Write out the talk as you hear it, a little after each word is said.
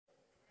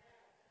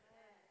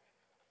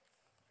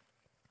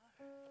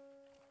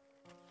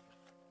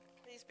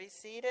please be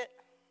seated.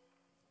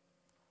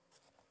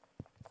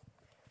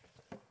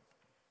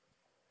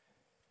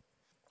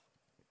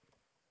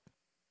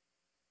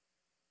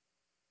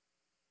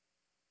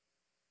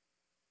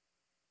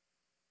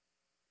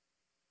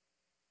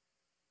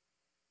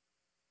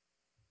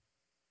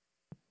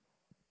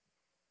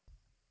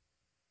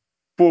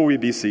 Before we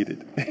be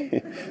seated,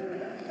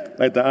 I'd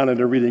like to honor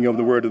the reading of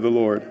the word of the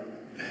Lord.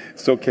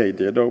 It's okay,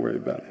 dear. Don't worry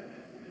about it.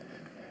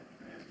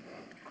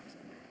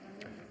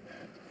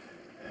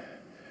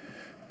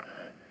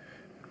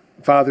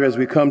 Father, as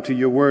we come to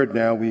your word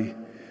now, we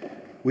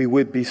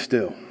would be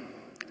still.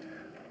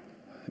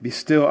 Be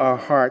still our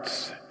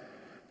hearts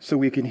so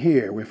we can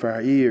hear with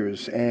our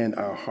ears and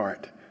our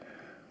heart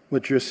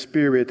what your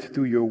Spirit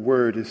through your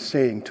word is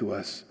saying to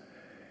us.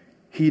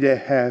 He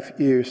that hath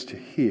ears to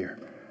hear,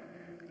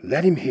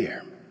 let him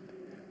hear.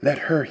 Let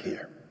her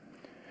hear.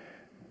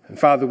 And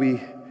Father,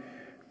 we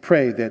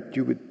pray that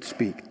you would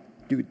speak.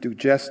 You would do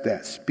just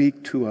that.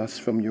 Speak to us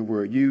from your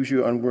word. Use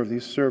your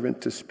unworthy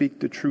servant to speak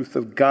the truth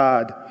of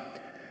God.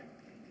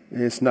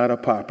 It's not a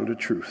popular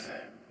truth.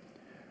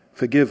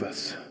 Forgive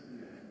us.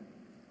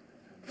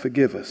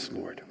 Forgive us,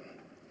 Lord.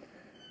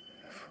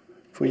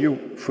 For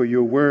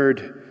your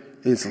word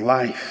is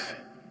life,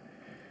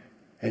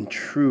 and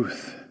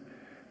truth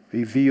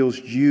reveals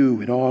you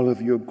in all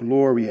of your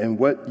glory and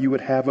what you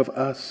would have of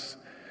us.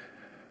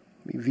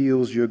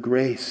 Reveals your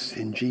grace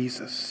in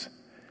Jesus.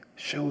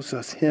 Shows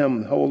us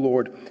him. Oh,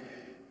 Lord,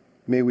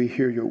 may we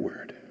hear your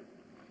word.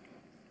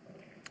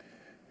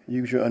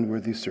 Use your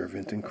unworthy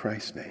servant in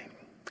Christ's name.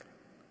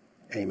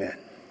 Amen.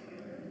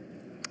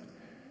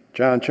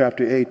 John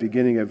chapter 8,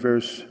 beginning at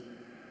verse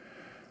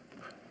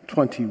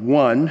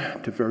 21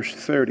 to verse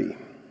 30.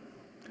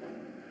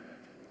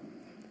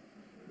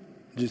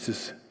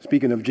 Jesus,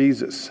 speaking of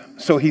Jesus.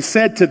 So he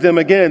said to them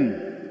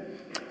again,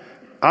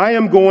 I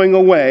am going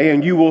away,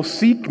 and you will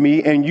seek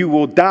me, and you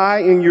will die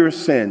in your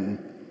sin.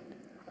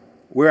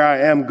 Where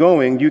I am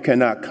going, you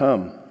cannot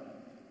come.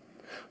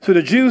 So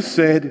the Jews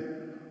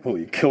said, will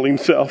he kill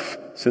himself,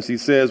 since he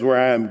says, where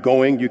I am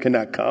going, you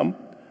cannot come?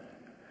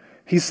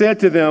 He said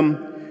to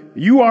them,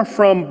 you are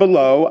from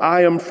below,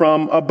 I am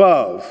from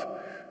above.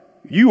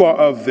 You are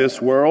of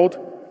this world.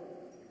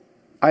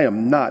 I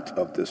am not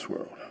of this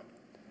world.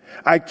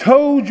 I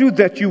told you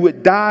that you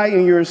would die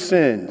in your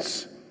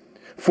sins.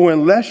 For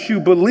unless you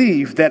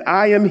believe that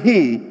I am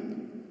he,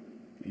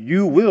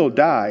 you will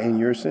die in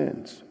your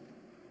sins.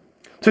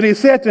 So they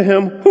said to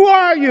him, who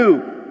are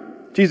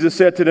you? Jesus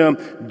said to them,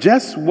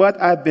 just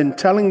what I've been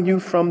telling you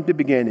from the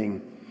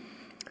beginning.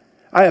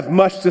 I have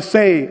much to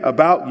say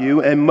about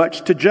you and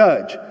much to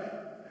judge.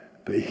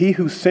 But he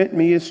who sent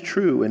me is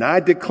true, and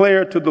I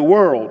declare to the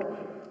world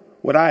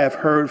what I have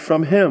heard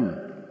from him.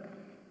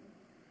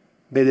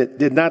 They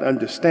did not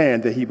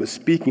understand that he was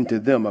speaking to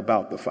them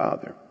about the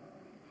Father.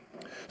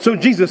 So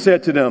Jesus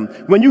said to them,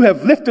 when you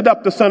have lifted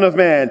up the Son of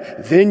Man,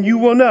 then you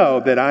will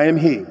know that I am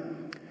he,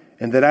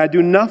 and that I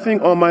do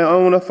nothing on my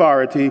own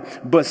authority,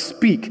 but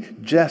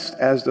speak just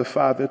as the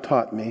Father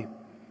taught me.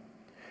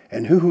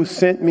 And he who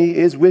sent me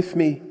is with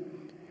me.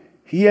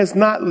 He has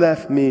not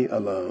left me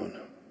alone,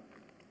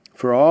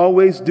 for I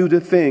always do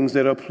the things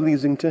that are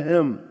pleasing to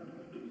him.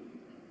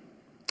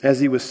 As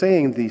he was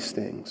saying these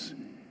things,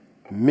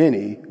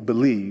 many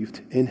believed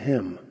in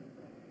him.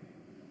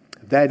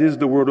 That is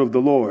the word of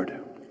the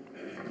Lord.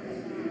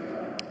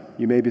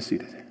 You may be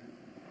seated.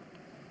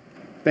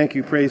 Thank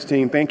you, praise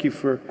team. Thank you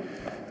for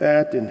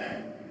that, and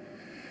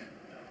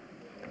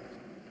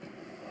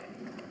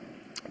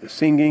the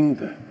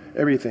singing,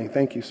 everything.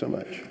 Thank you so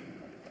much.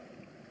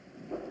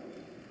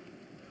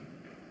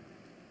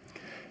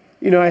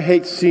 You know, I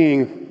hate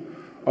seeing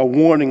a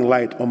warning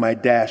light on my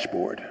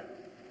dashboard.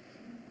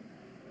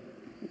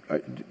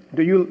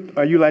 Are you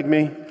like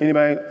me?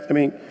 Anybody?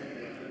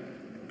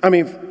 I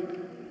mean,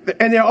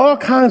 and there are all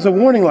kinds of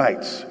warning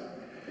lights.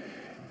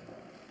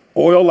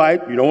 Oil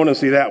light, you don't want to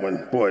see that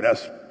one. Boy,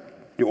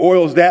 the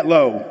oil's that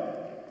low.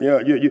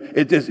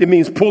 It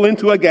means pull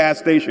into a gas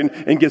station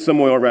and get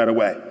some oil right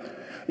away.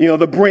 You know,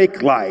 the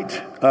brake light,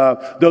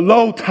 the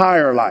low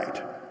tire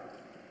light.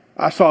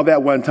 I saw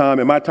that one time,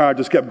 and my tire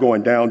just kept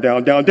going down,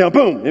 down, down, down.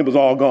 Boom! It was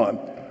all gone.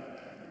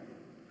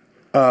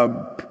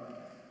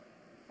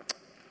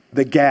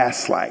 The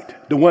gas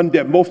light, the one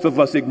that most of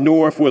us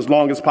ignore for as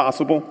long as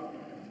possible.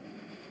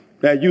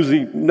 That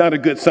usually not a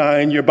good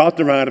sign. You're about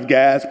to run out of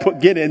gas.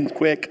 Get in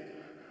quick.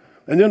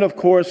 And then, of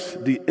course,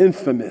 the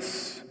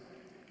infamous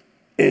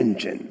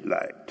engine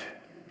light.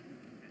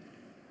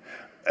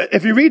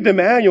 If you read the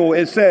manual,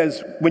 it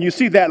says, when you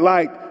see that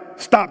light,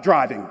 stop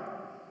driving.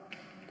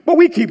 But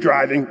we keep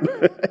driving,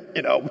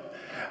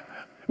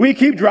 We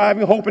keep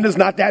driving, hoping it's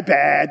not that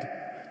bad.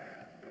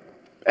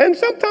 And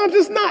sometimes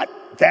it's not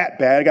that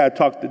bad. I got to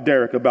talk to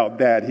Derek about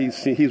that.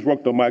 He's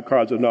worked on my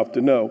cars enough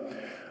to know.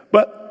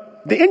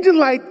 But the engine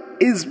light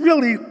is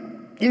really,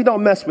 you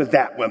don't mess with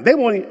that one. They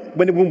won't,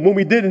 when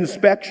we did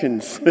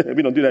inspections,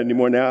 we don't do that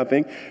anymore now, I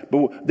think,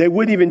 but they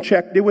wouldn't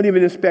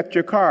even inspect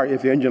your car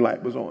if the engine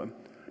light was on,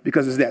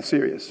 because it's that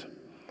serious.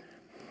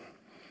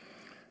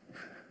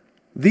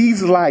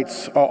 These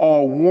lights are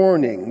all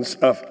warnings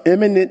of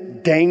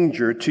imminent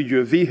danger to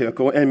your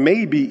vehicle and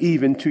maybe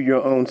even to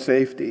your own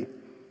safety.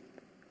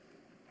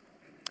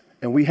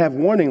 And we have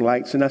warning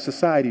lights in our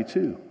society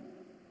too.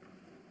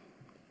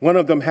 One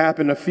of them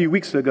happened a few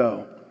weeks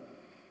ago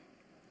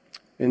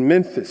in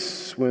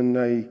Memphis when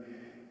a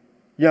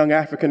young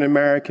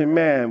African-American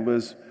man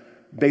was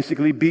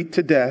basically beat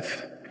to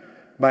death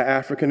by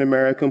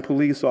African-American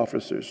police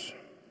officers.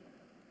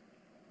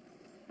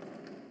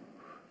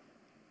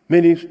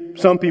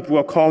 Some people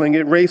are calling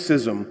it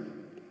racism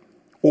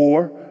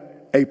or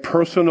a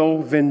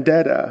personal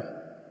vendetta.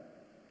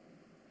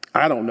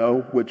 I don't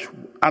know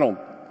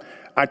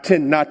I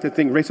tend not to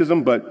think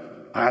racism, but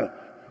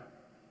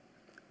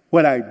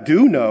what I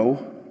do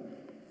know,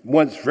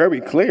 what's very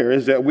clear,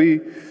 is that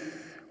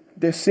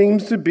there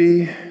seems to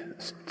be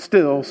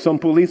still some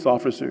police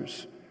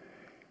officers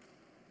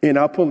in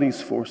our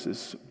police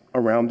forces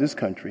around this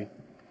country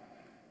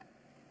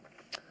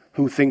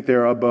who think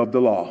they're above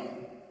the law.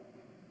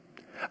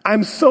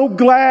 I'm so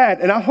glad,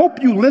 and I hope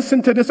you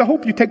listen to this, I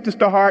hope you take this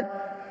to heart.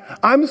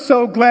 I'm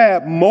so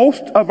glad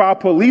most of our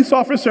police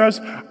officers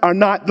are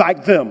not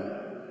like them.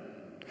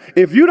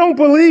 If you don't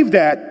believe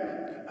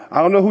that,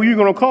 I don't know who you're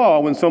going to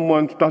call when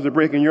someone starts to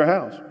break in your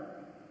house.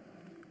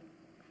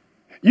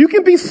 You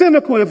can be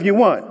cynical if you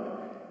want,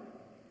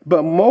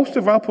 but most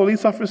of our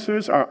police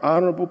officers are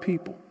honorable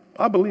people.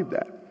 I believe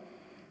that.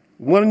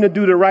 Wanting to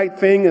do the right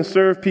thing and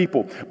serve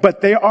people.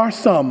 But there are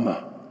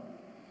some.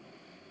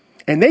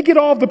 And they get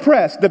all of the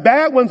press. The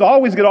bad ones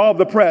always get all of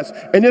the press.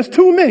 And there's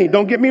too many,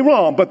 don't get me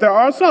wrong, but there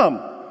are some.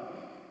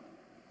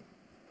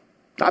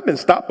 I've been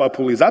stopped by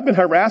police. I've been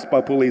harassed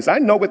by police. I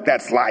know what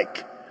that's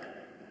like.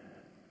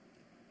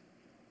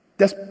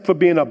 That's for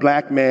being a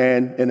black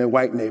man in a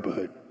white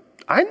neighborhood.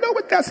 I know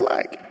what that's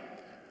like.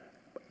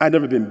 I've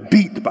never been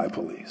beat by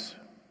police.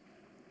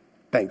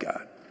 Thank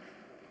God.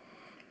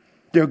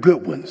 They're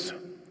good ones.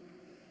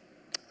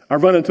 I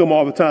run into them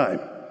all the time.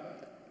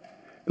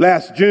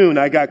 Last June,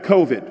 I got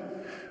COVID.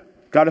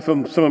 Got it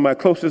from some of my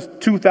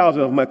closest,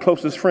 2,000 of my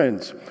closest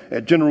friends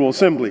at General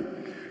Assembly.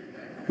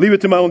 Leave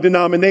it to my own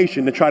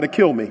denomination to try to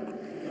kill me.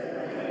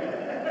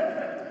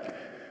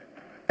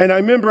 And I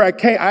remember I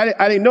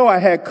didn't know I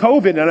had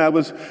COVID,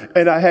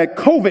 and I had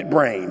COVID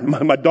brain.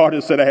 My daughter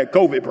said I had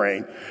COVID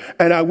brain.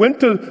 And I went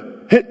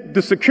to hit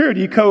the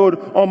security code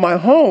on my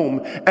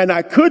home, and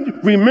I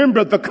couldn't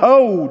remember the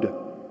code.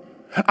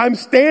 I'm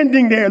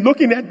standing there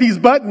looking at these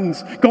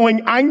buttons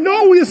going, I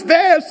know it's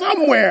there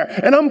somewhere.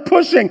 And I'm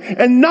pushing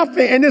and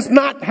nothing, and it's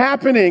not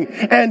happening.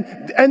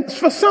 And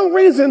for some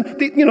reason,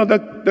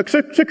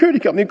 the security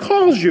company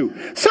calls you.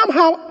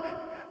 Somehow,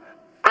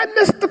 I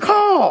missed the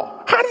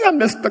call. How did I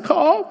miss the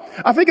call?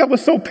 I think I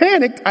was so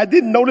panicked, I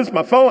didn't notice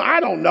my phone. I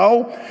don't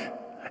know.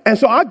 And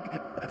so I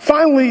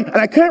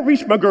couldn't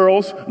reach my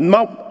girls,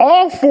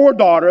 all 4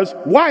 daughters,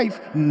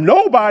 wife,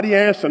 nobody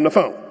answering the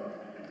phone.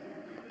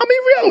 I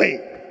mean,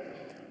 really?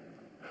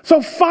 So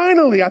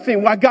finally, I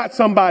think I got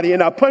somebody,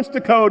 and I punched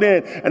the code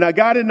in, and I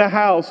got in the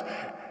house,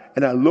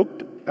 and I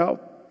looked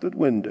out the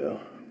window,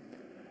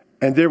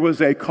 and there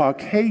was a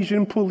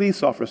Caucasian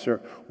police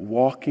officer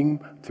walking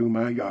through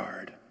my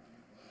yard.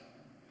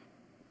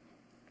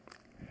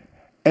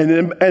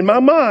 And in my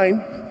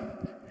mind,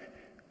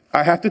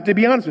 I have to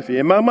be honest with you,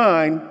 in my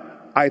mind,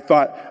 I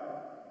thought,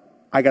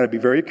 I got to be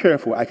very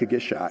careful. I could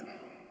get shot.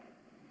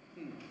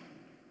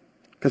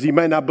 Because he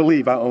might not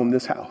believe I own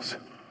this house.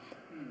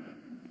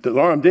 The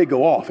alarm did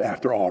go off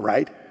after all,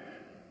 right?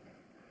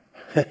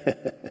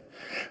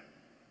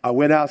 I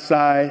went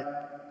outside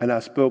and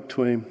I spoke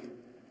to him.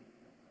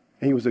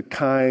 And he was a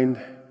kind,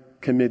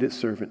 committed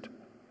servant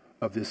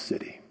of this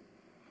city.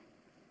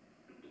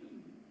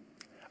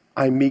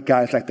 I meet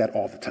guys like that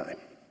all the time.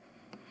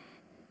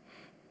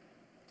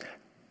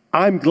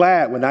 I'm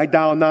glad when I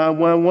dial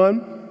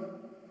 911,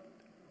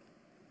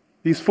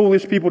 these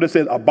foolish people that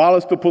said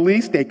abolish the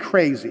police, they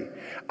crazy.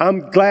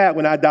 I'm glad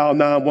when I dial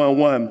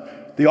 911,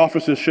 the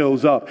officer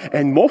shows up.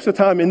 And most of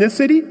the time in this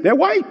city, they're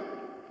white.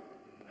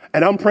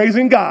 And I'm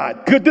praising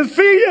God. Good to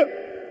see you.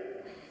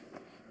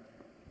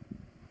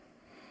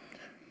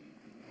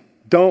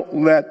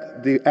 Don't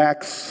let the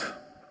acts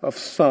of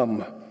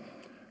some,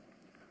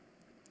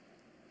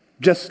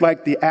 just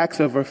like the acts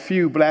of a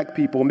few black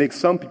people, make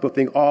some people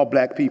think all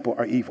black people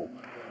are evil.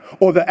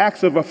 Or the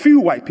acts of a few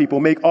white people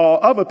make all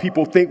other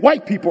people think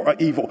white people are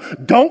evil.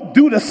 Don't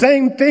do the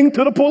same thing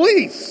to the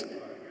police.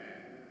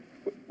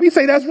 We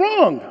say that's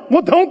wrong.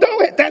 Well, don't do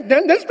it.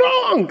 That's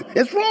wrong.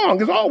 It's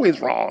wrong. It's always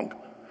wrong.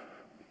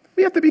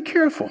 We have to be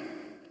careful.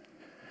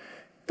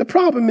 The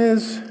problem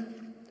is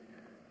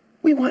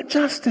we want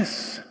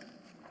justice.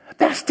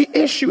 That's the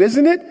issue,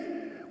 isn't it?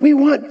 We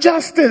want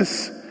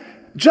justice.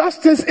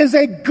 Justice is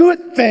a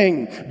good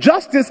thing.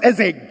 Justice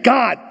is a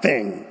God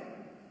thing.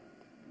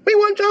 We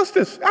want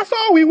justice. That's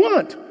all we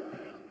want.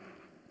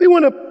 We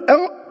want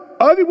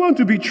everyone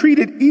to be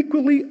treated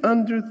equally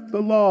under the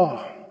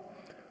law.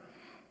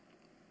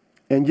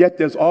 And yet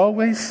there's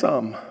always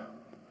some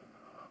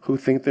who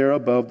think they're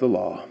above the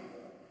law.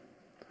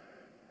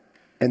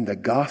 And the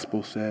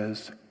gospel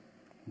says,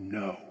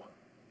 no.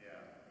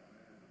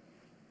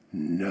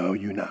 No,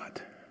 you're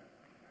not.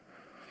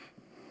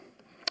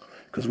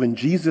 Because when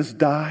Jesus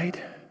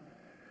died,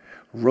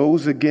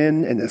 rose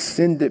again, and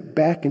ascended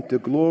back into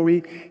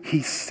glory,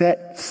 he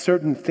set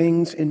certain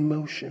things in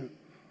motion.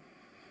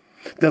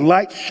 The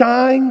light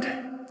shined,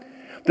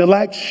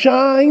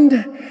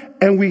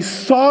 and we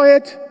saw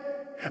it.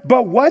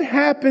 But what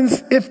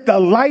happens if the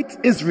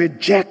light is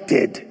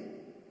rejected?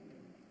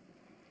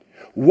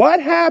 What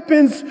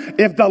happens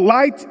if the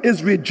light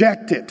is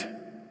rejected?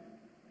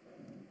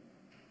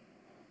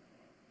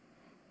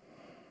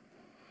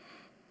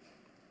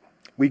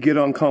 We get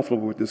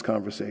uncomfortable with this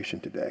conversation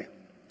today,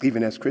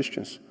 even as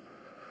Christians.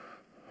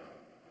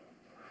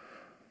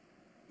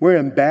 We're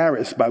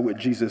embarrassed by what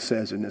Jesus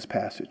says in this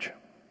passage.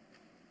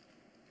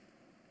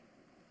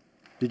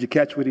 Did you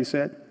catch what he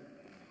said?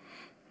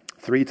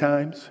 3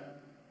 times.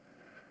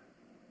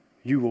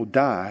 You will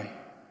die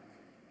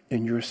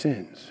in your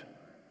sins.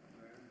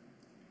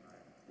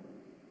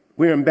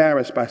 We're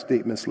embarrassed by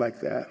statements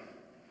like that.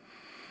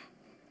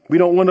 We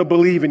don't want to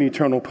believe in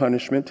eternal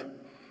punishment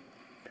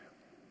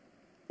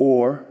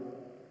or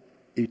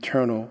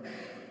eternal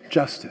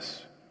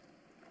justice.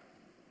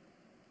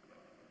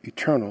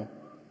 Eternal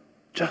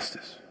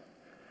justice.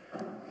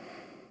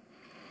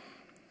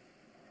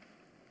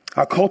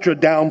 Our culture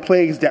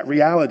downplays that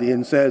reality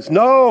and says,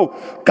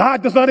 no,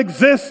 God does not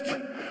exist.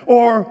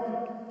 Or,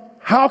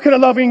 how can a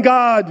loving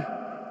God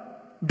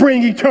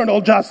bring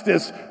eternal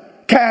justice,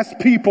 cast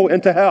people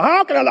into hell?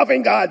 How can a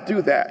loving God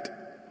do that?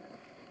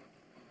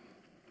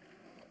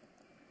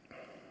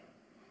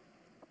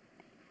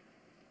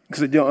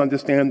 Because they don't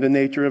understand the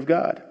nature of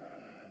God.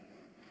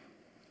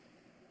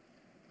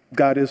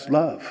 God is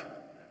love,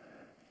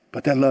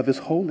 but that love is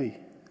holy.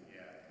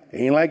 It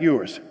ain't like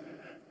yours.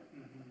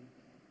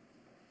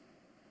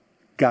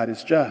 God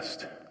is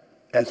just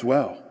as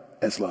well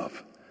as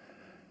love.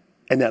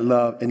 And that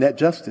love and that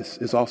justice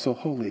is also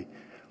holy.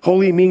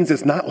 Holy means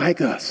it's not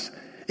like us.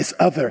 It's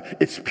other.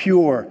 It's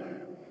pure.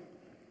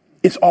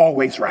 It's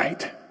always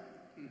right.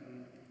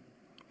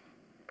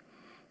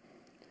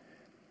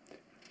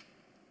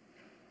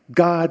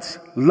 God's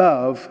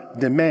love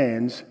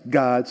demands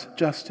God's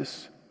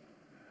justice.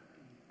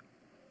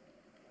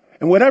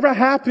 And whatever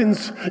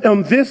happens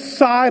on this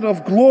side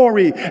of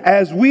glory,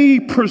 as we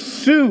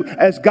pursue,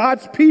 as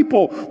God's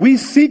people, we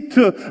seek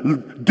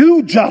to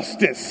do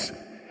justice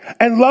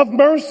and love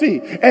mercy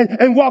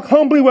and walk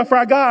humbly with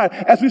our God.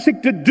 As we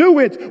seek to do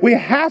it, we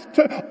have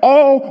to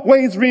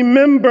always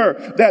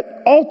remember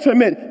that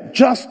ultimate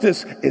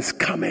justice is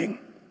coming.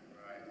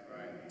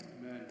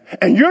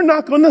 And you're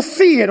not going to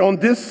see it on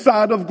this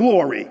side of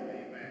glory.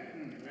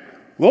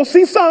 We'll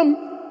see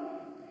some.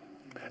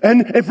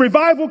 And if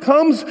revival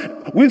comes,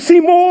 we'll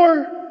see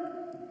more.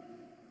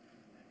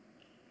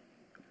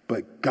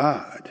 But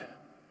God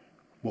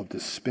will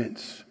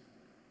dispense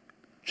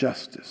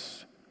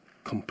justice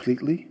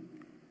completely,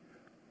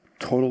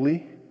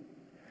 totally,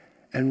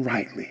 and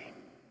rightly.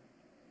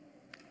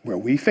 Where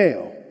we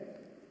fail,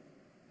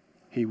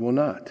 he will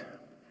not.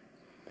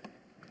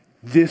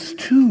 This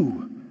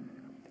too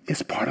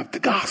is part of the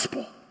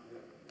gospel.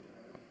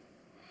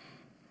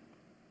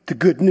 The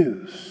good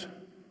news.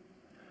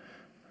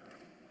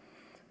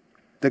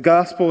 The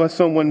gospel, as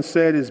someone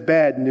said, is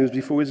bad news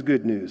before it's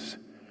good news.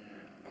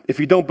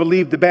 If you don't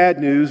believe the bad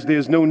news,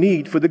 there's no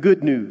need for the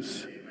good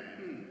news.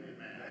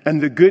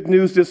 And the good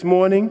news this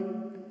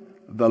morning,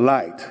 the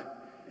light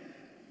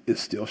is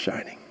still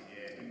shining.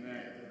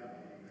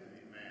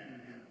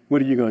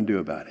 What are you going to do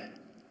about it?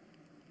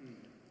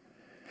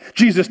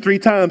 Jesus 3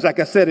 times, like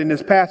I said in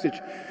this passage,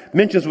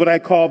 mentions what I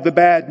call the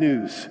bad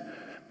news.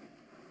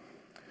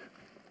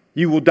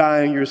 You will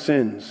die in your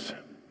sins.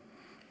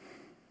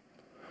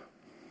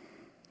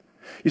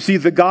 You see,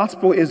 the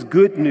gospel is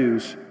good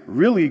news,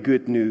 really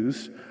good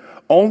news,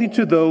 only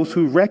to those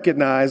who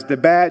recognize the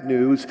bad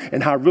news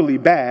and how really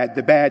bad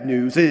the bad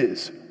news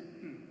is.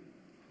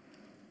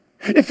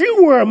 If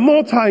you were a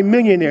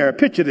multimillionaire,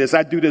 picture this,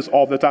 I do this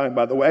all the time,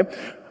 by the way.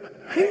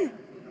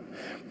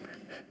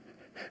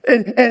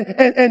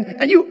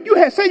 And you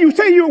had say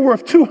you were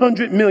worth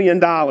 $200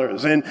 million.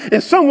 And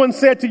if someone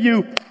said to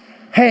you,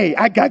 hey,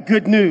 I got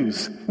good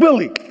news.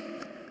 Willie,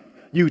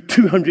 you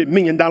 $200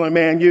 million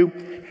man, you.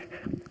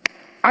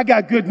 I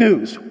got good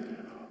news.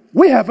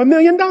 We have $1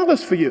 million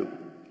for you.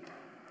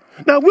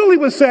 Now, Willie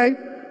would say,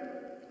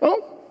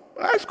 well,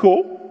 that's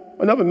cool.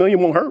 Another $1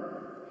 million won't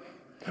hurt.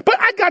 But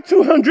I got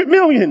 200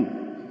 million.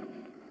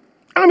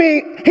 I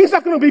mean, he's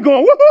not going to be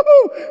going,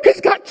 woo-hoo-hoo.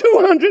 He's got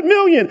 200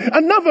 million.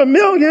 Another $1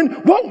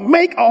 million won't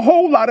make a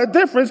whole lot of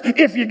difference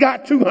if you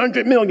got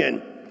 200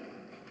 million.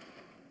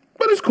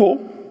 But it's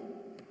cool.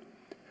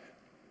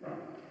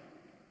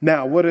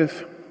 Now, what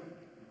if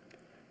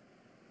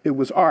it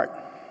was Art?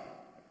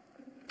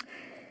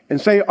 And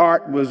say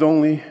Art was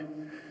only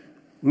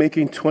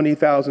making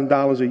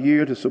 $20,000 a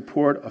year to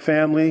support a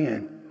family.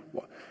 And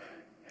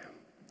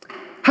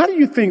how do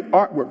you think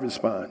Art would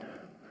respond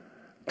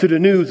to the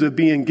news of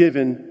being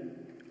given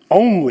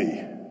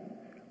only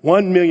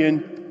 $1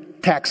 million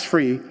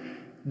tax-free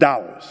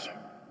dollars?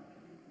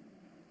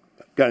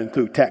 Got to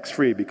include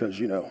tax-free because,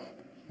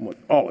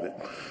 All of it.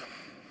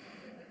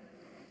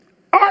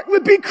 Art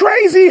would be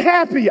crazy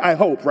happy, I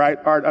hope, right?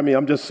 Art,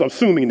 I'm just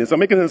assuming this. I'm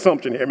making an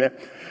assumption here, man.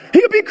 He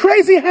would be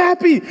crazy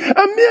happy.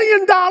 $1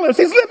 million.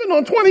 He's living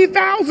on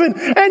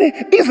 $20,000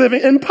 and he's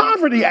living in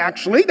poverty,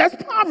 actually. That's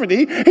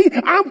poverty.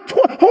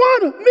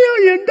 $1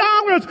 million.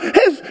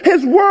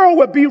 His world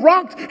would be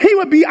rocked. He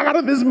would be out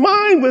of his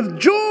mind with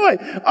joy.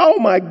 Oh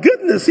my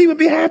goodness. He would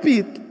be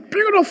happy,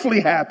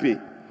 beautifully happy.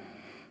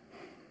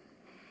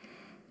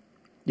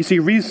 You see,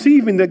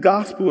 receiving the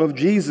gospel of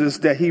Jesus,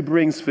 that he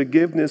brings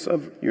forgiveness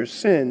of your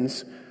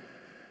sins,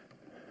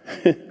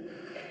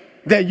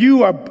 that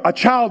you are a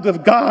child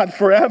of God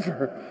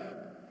forever,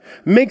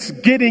 makes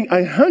getting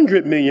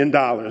 $100 million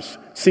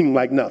seem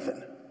like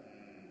nothing,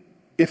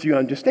 if you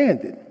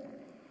understand it.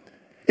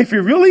 If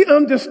you really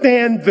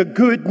understand the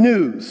good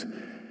news,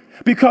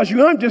 because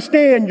you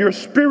understand your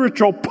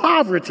spiritual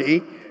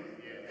poverty,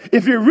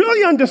 if you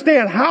really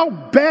understand how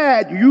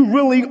bad you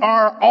really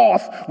are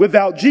off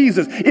without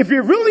Jesus, if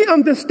you really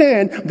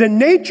understand the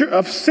nature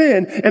of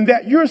sin and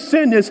that your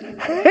sin is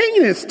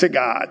heinous to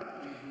God,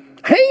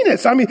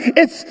 heinous.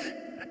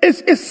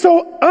 It's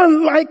so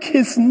unlike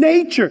his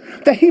nature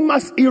that he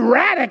must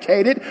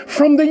eradicate it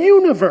from the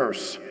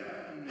universe.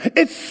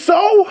 It's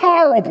so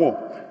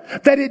horrible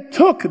that it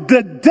took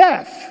the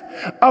death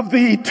of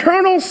the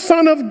eternal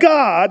Son of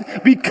God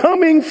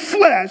becoming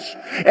flesh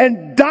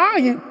and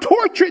dying,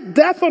 tortured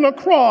death on a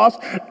cross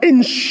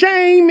in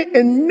shame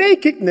and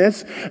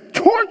nakedness,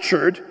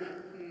 tortured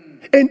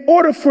in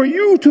order for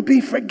you to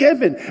be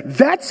forgiven.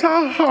 That's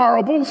how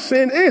horrible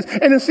sin is.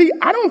 And see,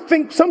 I don't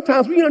think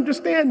sometimes we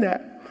understand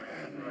that.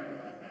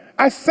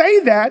 I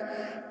say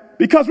that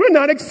because we're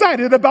not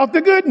excited about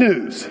the good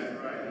news.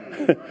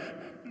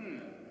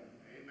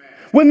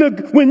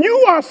 When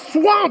you are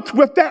swamped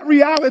with that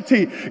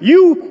reality,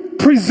 you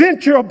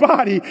present your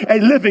body a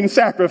living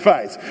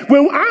sacrifice.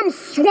 When I'm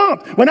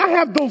swamped, when I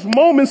have those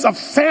moments of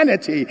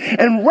sanity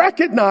and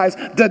recognize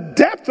the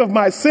depth of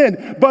my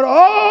sin, but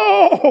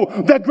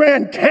the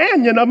Grand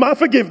Canyon of my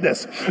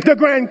forgiveness, the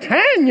Grand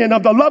Canyon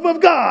of the love of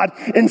God,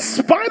 in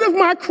spite of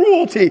my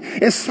cruelty,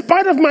 in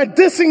spite of my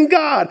dissing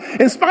God,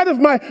 in spite of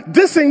my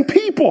dissing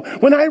people,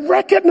 when I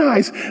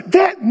recognize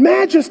that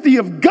majesty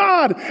of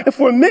God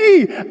for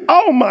me,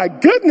 oh my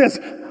goodness,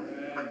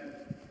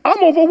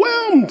 I'm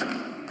overwhelmed.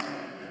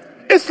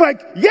 It's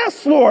like,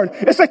 yes, Lord.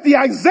 It's like the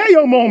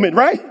Isaiah moment,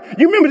 right?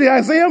 You remember the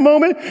Isaiah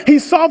moment? He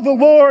saw the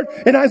Lord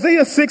in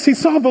Isaiah 6. He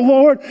saw the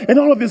Lord in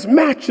all of his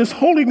matchless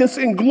holiness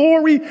and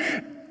glory,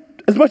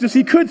 as much as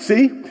he could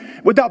see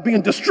without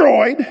being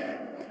destroyed.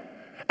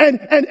 And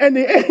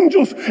the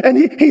angels, and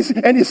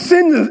his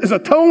sin is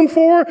atoned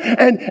for,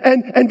 and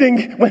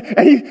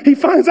he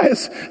finds out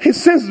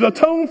his sins is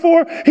atoned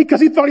for,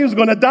 because he thought he was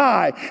going to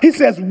die. He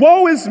says,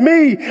 woe is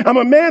me, I'm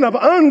a man of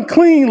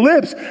unclean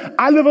lips.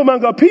 I live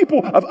among a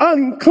people of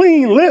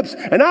unclean lips,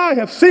 and I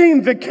have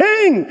seen the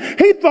King.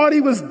 He thought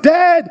he was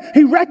dead.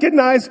 He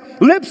recognized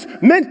lips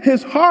meant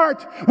his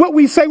heart. What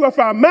we say with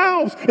our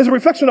mouths is a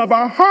reflection of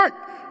our heart.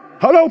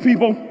 Hello,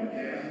 people.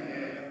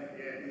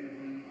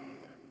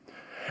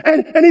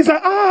 And he's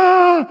like,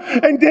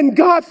 and then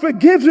God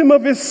forgives him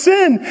of his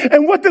sin.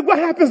 And what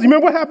happens? You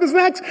remember what happens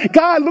next?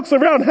 God looks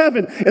around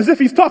heaven as if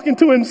he's talking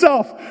to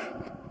himself.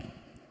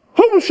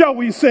 Whom shall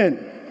we send?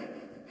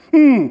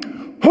 Who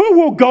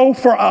will go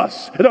for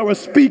us? In other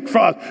words, speak for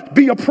us.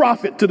 Be a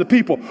prophet to the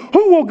people.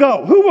 Who will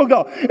go? Who will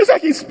go? It's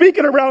like he's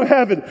speaking around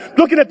heaven,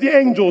 looking at the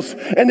angels,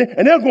 and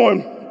they're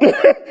going,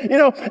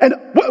 and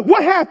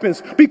what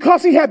happens?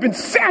 Because he had been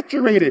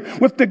saturated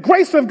with the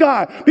grace of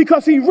God,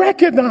 because he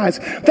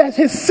recognized that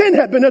his sin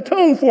had been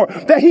atoned for,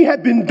 that he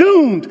had been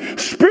doomed.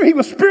 He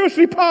was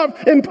spiritually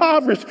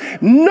impoverished.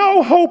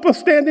 No hope of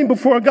standing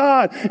before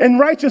God in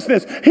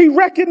righteousness. He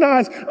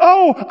recognized,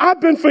 I've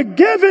been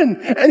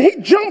forgiven. And he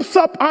jumps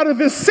up out of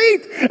his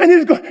seat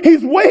and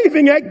he's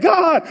waving at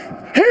God.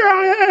 Here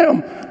I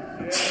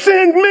am.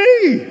 Send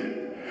me.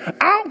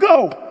 I'll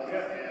go.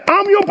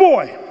 I'm your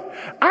boy.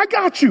 I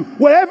got you.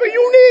 Whatever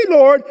you need,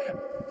 Lord,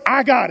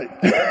 I got it.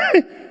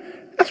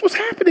 That's what's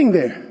happening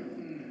there.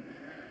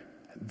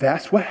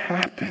 That's what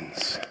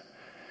happens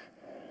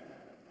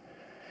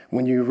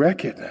when you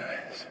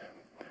recognize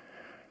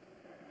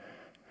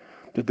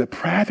the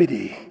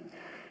depravity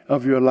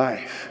of your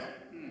life,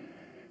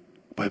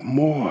 but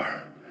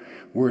more,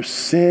 where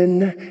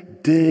sin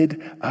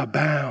did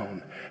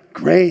abound,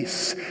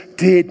 grace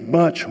did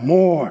much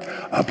more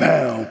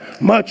abound.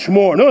 Much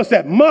more. Notice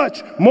that,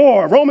 much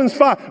more. Romans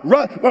 5,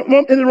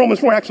 in Romans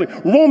 4 actually.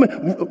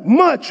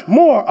 Much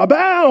more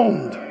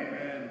abound.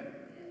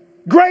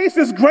 Grace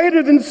is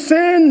greater than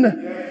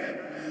sin.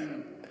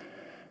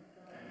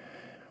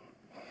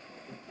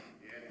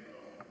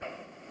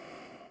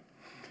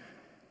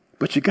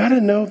 But you got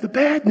to know the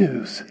bad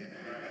news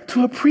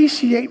to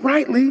appreciate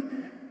rightly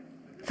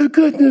the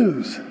good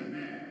news.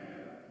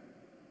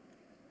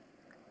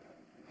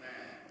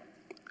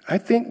 I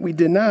think we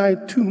deny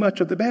too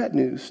much of the bad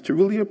news to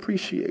really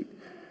appreciate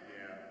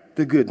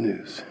the good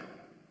news.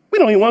 We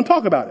don't even want to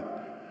talk about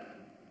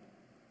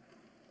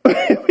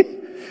it.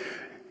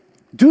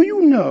 Do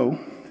you know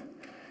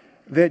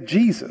that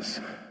Jesus,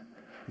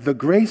 the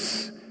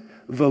grace,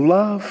 the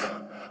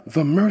love,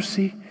 the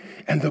mercy,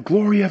 and the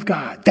glory of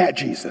God, that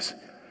Jesus,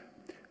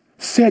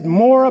 said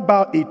more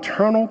about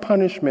eternal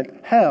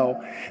punishment,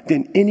 hell,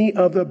 than any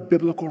other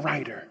biblical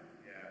writer.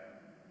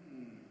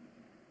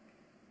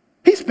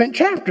 He spent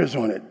chapters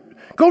on it.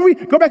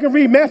 Go back and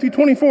read Matthew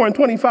 24 and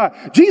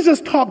 25. Jesus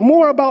talked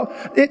more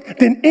about it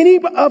than any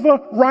other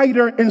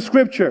writer in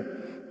Scripture.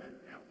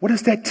 What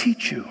does that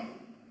teach you?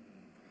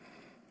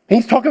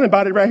 And he's talking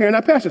about it right here in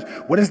that passage.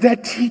 What does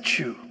that teach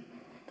you?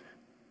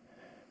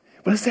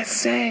 What does that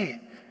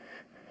say?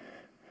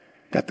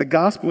 That the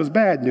gospel is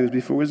bad news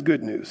before it's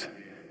good news.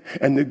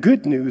 And the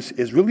good news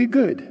is really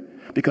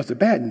good because the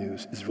bad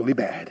news is really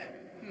bad.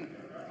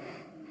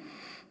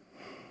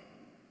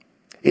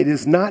 It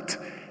is not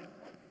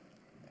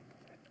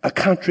a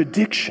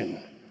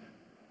contradiction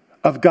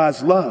of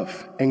God's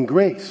love and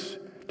grace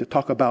to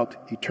talk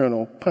about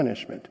eternal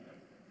punishment.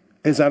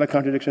 It's not a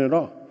contradiction at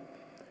all.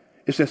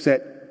 It's just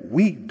that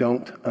we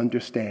don't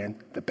understand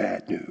the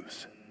bad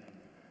news.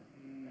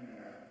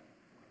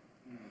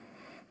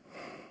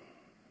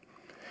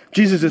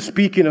 Jesus is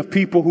speaking of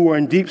people who are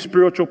in deep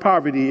spiritual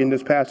poverty in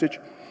this passage,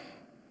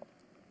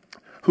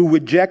 who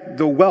reject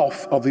the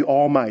wealth of the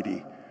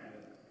Almighty.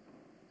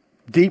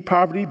 Deep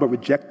poverty, but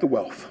reject the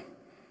wealth.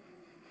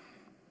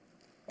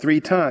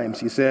 3 times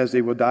he says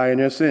they will die in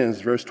their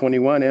sins, verse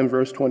 21 and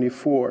verse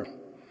 24.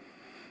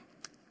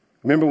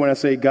 Remember when I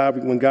say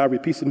when God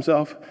repeats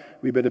himself,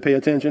 we better pay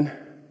attention?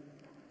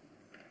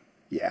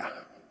 Yeah,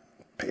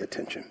 pay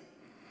attention.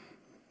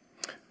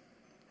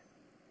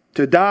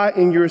 To die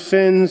in your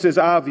sins is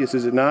obvious,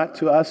 is it not,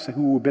 to us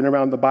who have been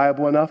around the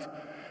Bible enough?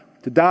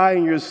 To die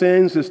in your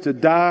sins is to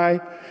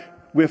die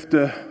with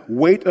the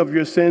weight of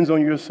your sins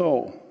on your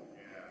soul.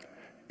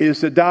 It is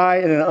to die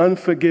in an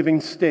unforgiving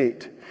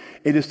state.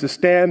 It is to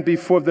stand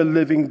before the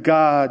living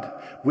God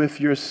with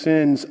your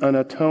sins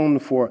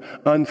unatoned for,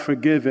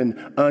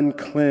 unforgiven,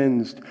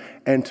 uncleansed.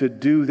 And to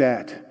do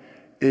that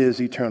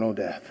is eternal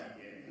death.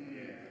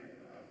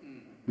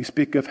 We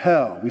speak of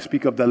hell. We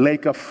speak of the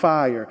lake of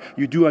fire.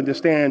 You do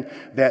understand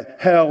that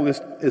hell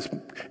is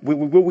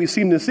what we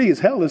seem to see is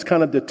hell is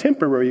kind of the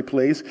temporary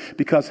place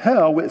because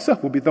hell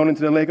itself will be thrown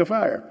into the lake of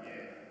fire.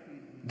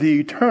 The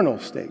eternal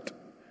state.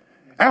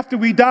 After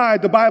we die,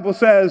 the Bible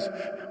says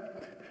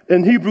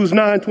in Hebrews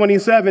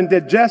 9:27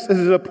 that just as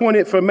it is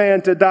appointed for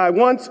man to die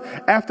once,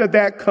 after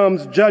that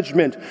comes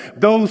judgment.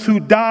 Those who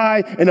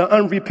die in an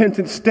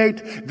unrepentant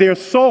state, their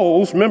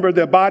souls, remember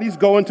their bodies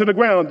go into the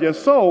ground, their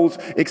souls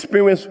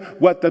experience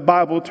what the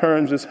Bible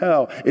terms as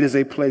hell. It is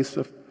a place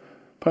of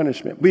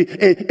punishment.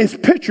 It's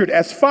pictured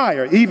as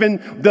fire,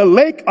 even the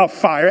lake of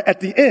fire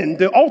at the end,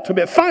 the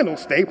ultimate final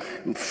state,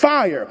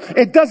 fire.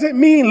 It doesn't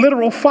mean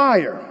literal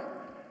fire.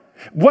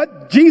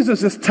 What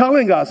Jesus is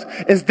telling us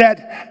is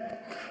that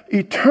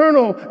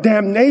eternal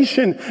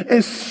damnation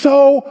is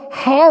so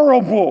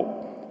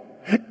horrible.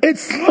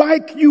 It's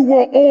like you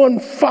were on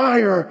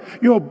fire.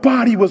 Your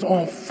body was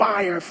on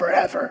fire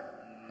forever.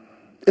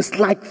 It's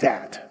like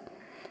that.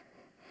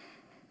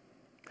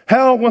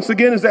 Hell, once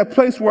again, is that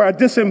place where our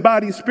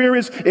disembodied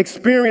spirits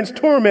experience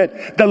torment.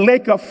 The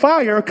lake of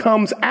fire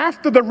comes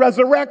after the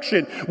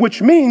resurrection,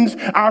 which means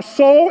our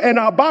soul and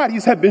our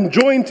bodies have been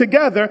joined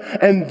together,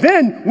 and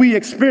then we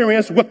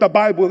experience what the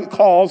Bible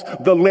calls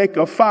the lake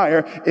of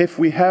fire if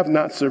we have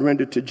not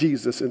surrendered to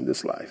Jesus in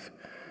this life.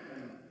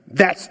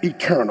 That's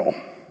eternal.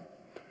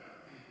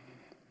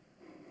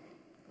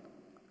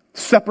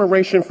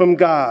 Separation from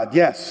God,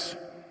 yes.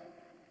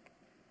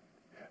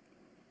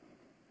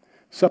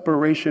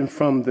 Separation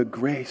from the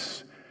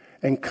grace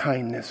and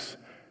kindness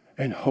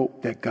and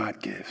hope that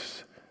God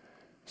gives.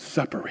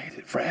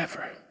 Separated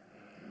forever.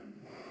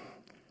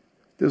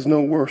 There's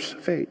no worse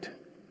fate.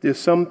 There's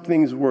some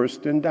things worse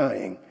than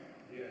dying.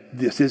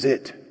 This is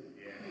it.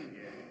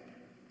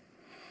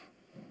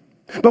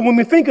 But when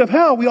we think of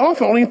hell, we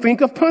often only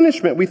think of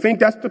punishment. We think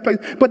that's the place.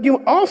 But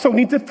you also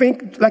need to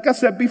think, like I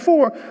said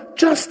before,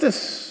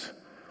 justice.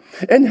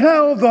 In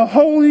hell, the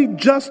holy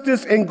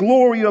justice and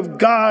glory of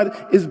God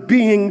is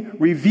being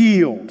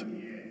revealed.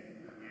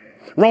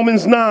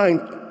 Romans 9.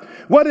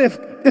 What if,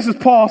 this is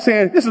Paul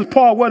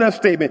what if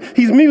statement.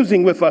 He's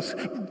musing with us,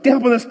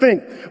 helping us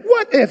think.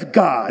 What if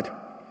God,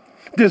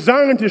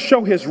 desiring to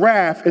show his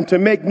wrath and to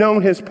make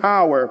known his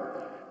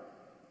power,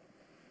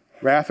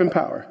 wrath and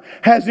power,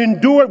 has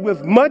endured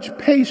with much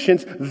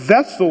patience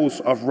vessels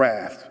of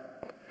wrath,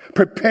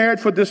 prepared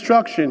for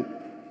destruction,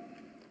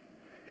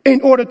 in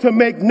order to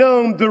make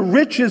known the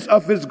riches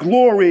of his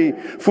glory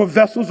for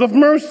vessels of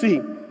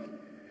mercy,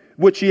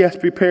 which he has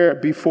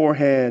prepared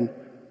beforehand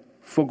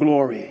for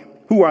glory.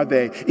 Who are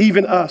they?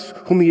 Even us,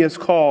 whom he has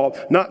called,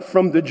 not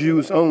from the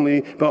Jews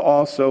only, but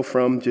also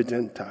from the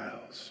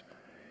Gentiles.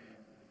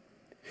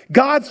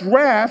 God's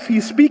wrath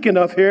he's speaking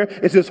of here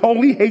is his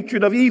holy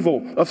hatred of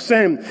evil, of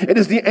sin. It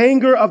is the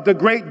anger of the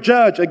great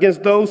judge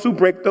against those who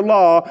break the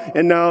law,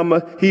 and now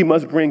he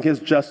must bring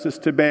his justice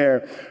to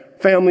bear.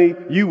 Family,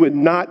 you would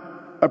not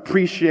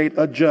appreciate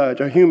a judge,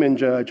 a human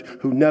judge,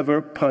 who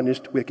never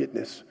punished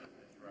wickedness,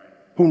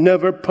 who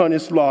never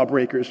punished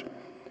lawbreakers.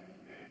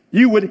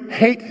 you would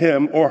hate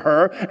him or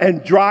her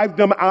and drive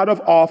them out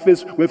of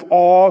office with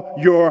all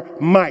your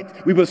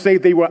might. We would say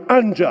they were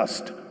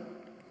unjust,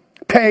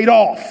 paid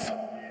off,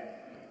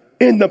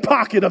 in the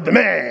pocket of the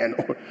man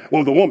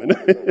or the woman.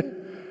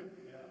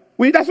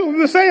 That's what we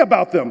would say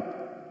about them.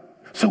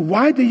 So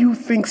why do you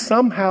think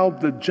somehow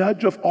the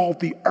judge of all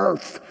the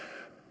earth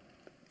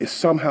is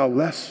somehow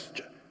less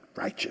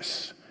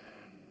righteous?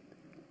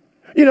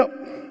 You know,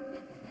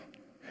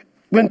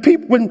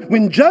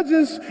 when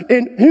judges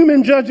and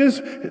human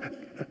judges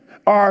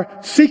are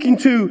seeking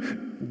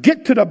to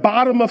get to the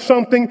bottom of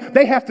something,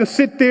 they have to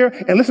sit there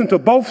and listen to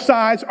both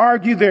sides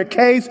argue their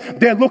case.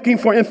 They're looking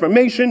for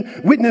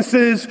information,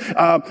 witnesses,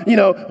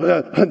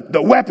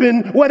 the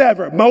weapon,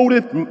 whatever,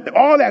 motive,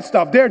 all that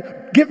stuff.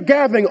 They're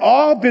gathering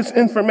all this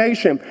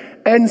information,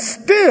 and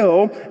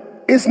still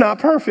it's not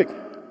perfect.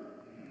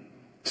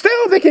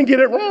 Still they can get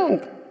it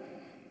wrong.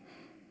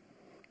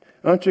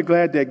 Aren't you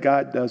glad that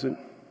God doesn't?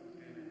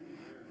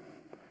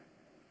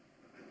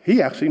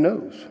 He actually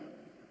knows.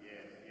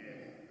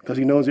 Because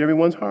he knows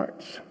everyone's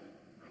hearts.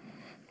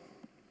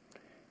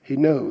 He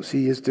knows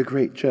he is the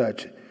great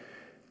judge.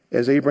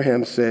 As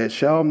Abraham said,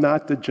 shall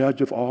not the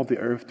judge of all the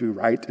earth do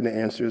right? And the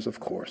answer is, of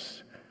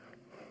course.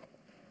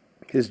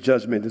 His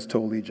judgment is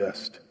totally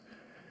just.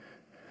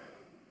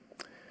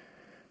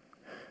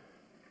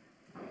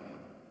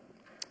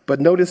 But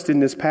notice in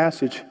this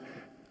passage,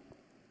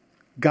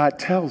 God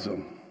tells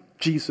them,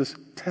 Jesus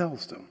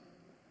tells them.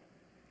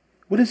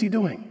 What is he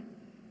doing?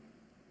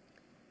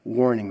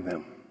 Warning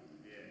them.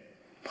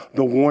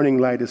 The warning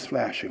light is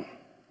flashing.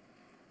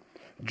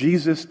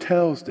 Jesus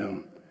tells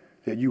them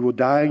that you will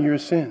die in your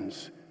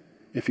sins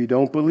if you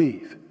don't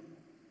believe.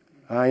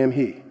 I am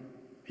he.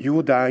 You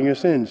will die in your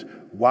sins.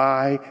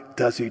 Why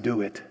does he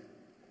do it?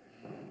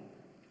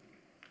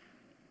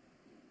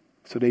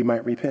 So they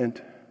might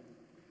repent.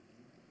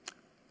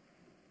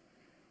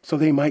 So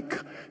they might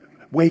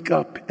wake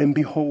up and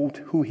behold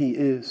who he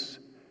is.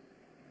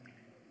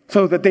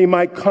 So that they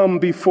might come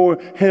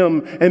before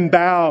him and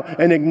bow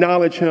and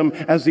acknowledge him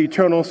as the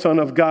eternal Son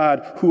of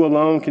God who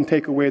alone can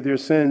take away their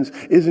sins.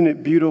 Isn't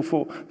it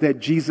beautiful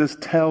that Jesus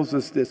tells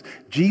us this?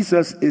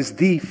 Jesus is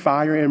the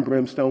fire and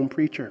brimstone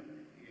preacher.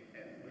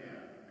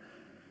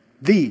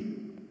 The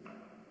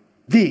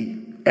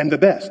and the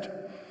best.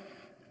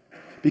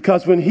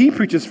 Because when he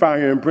preaches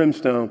fire and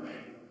brimstone,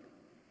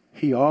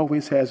 he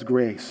always has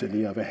grace in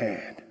the other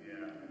hand.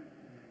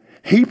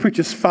 He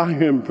preaches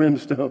fire and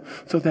brimstone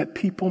so that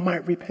people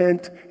might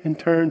repent and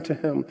turn to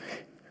him.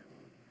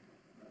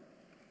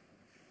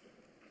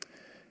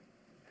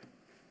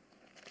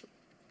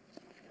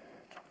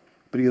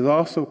 But he is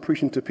also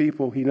preaching to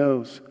people he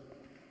knows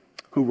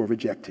who will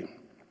reject him.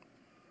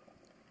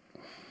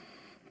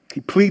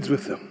 He pleads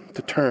with them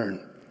to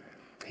turn.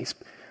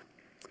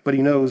 But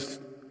he knows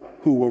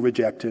who will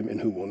reject him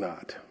and who will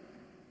not.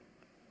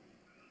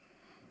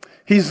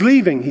 He's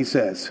leaving, he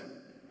says.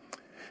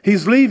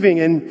 He's leaving,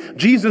 and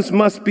Jesus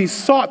must be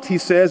sought, he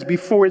says,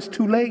 before it's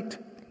too late.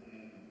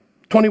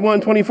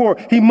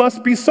 21:24. He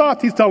must be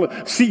sought, he's telling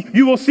them. See,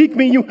 you will seek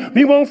me,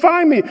 you won't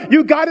find me.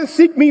 You got to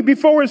seek me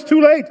before it's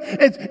too late.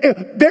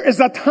 There is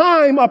a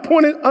time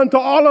appointed unto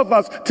all of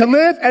us to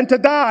live and to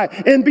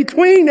die. In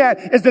between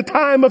that is the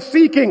time of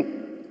seeking.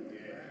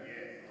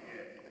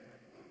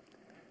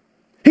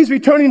 He's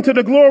returning to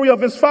the glory of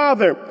his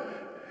Father.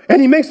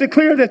 And he makes it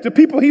clear that the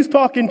people he's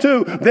talking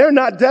to, they're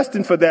not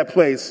destined for that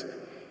place.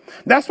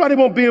 That's why they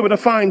won't be able to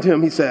find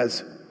him, he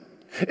says.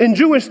 In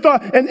Jewish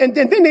thought, and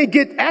then they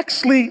get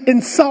actually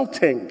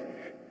insulting.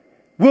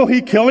 Will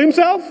he kill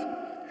himself?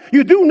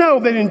 You do know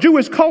that in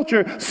Jewish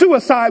culture,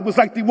 suicide was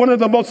like one of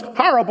the most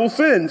horrible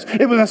sins.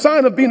 It was a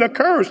sign of being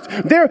accursed.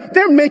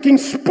 They're making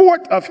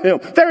sport of him.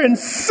 They're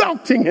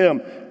insulting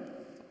him.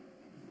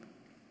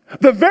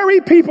 The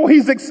very people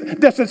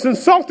that's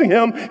insulting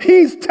him,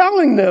 he's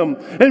telling them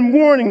and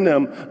warning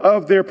them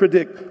of their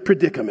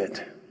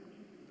predicament.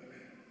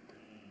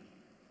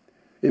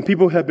 And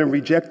people have been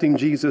rejecting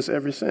Jesus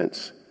ever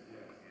since.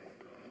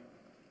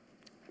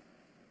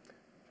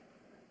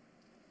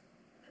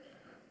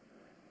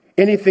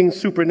 Anything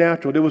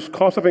supernatural. There was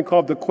something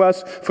called the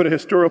quest for the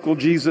historical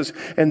Jesus,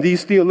 and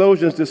these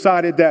theologians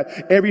decided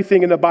that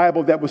everything in the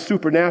Bible that was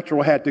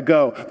supernatural had to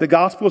go. The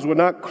Gospels were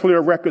not clear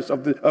records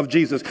of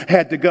Jesus,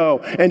 had to go.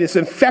 And it's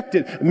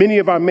infected many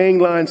of our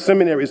mainline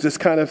seminaries, this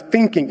kind of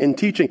thinking and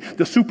teaching.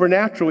 The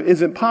supernatural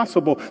isn't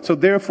possible, so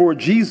therefore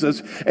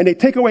Jesus, and they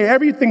take away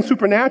everything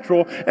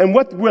supernatural, and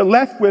what we're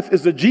left with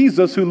is a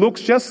Jesus who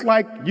looks just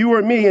like you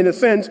or me in a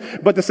sense,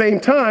 but at the same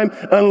time,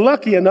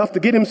 unlucky enough to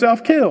get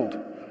himself killed.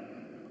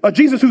 A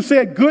Jesus who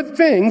said good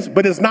things,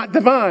 but is not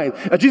divine.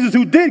 A Jesus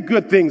who did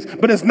good things,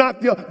 but is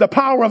not the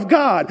power of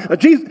God.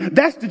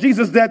 That's the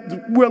Jesus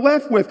that we're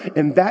left with.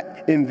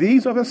 And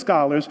these are the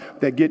scholars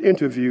that get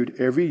interviewed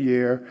every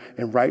year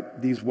and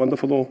write these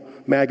wonderful little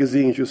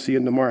magazines you'll see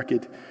in the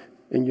market,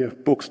 in your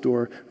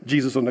bookstore,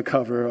 Jesus on the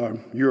cover, or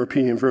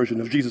European version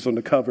of Jesus on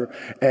the cover.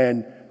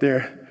 And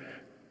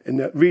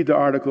read the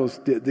articles.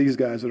 These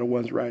guys are the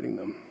ones writing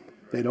them.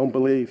 They don't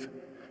believe.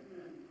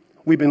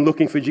 We've been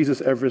looking for Jesus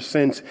ever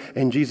since,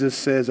 and Jesus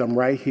says, I'm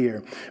right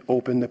here.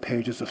 Open the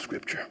pages of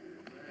Scripture.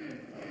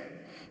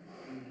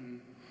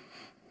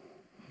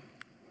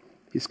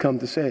 He's come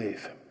to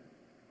save.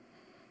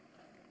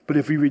 But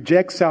if we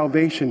reject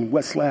salvation,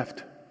 what's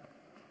left?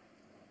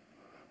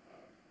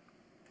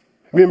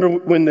 Remember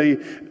when the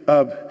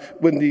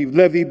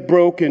levee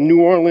broke in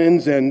New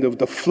Orleans and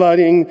the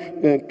flooding,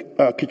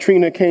 Hurricane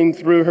Katrina came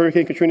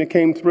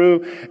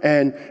through,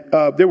 and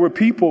there were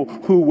people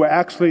who were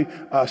actually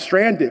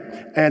stranded.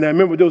 And I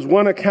remember there was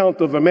one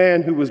account of a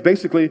man who was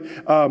basically,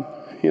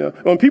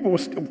 when people were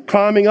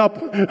climbing up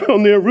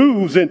on their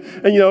roofs and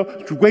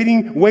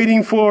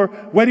waiting for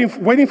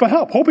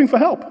help, hoping for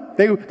help.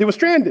 They were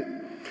stranded.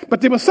 But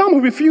there were some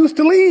who refused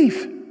to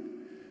leave.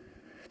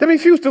 They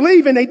refused to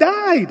leave and they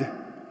died.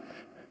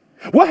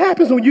 What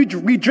happens when you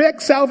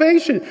reject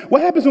salvation?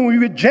 What happens when we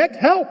reject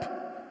help?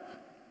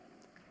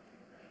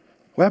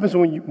 What happens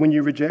when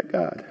you reject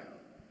God?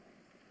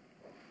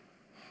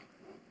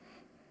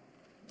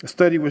 A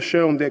study was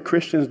shown that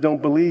Christians don't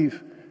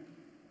believe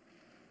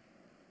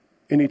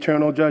in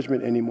eternal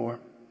judgment anymore.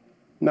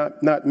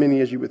 Not many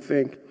as you would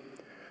think.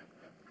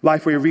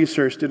 Lifeway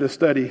Research did a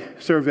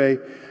survey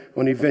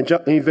on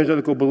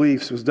evangelical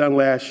beliefs. It was done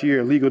last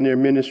year. Legal Near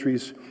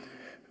Ministries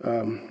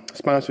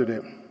sponsored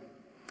it.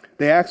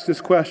 They asked this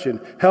question: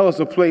 hell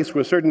is a place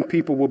where certain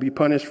people will be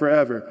punished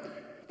forever.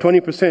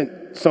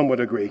 20%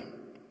 somewhat agree.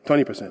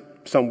 20%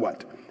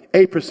 somewhat.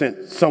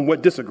 8%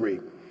 somewhat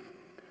disagree.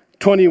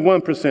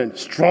 21%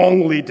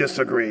 strongly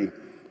disagree.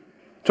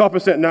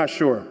 12% not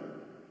sure.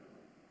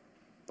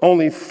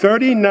 Only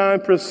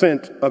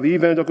 39% of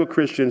evangelical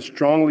Christians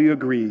strongly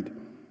agreed.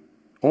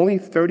 Only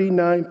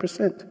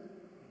 39%.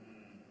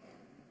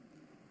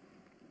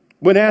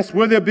 When asked,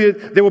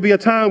 there will be a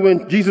time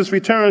when Jesus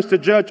returns to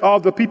judge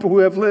all the people who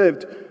have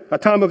lived, a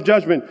time of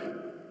judgment,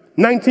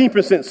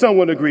 19%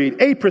 somewhat agreed,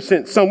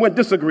 8% somewhat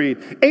disagreed,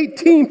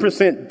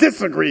 18%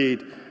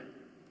 disagreed,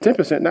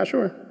 10% not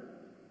sure.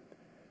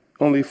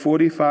 Only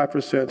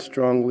 45%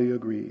 strongly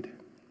agreed.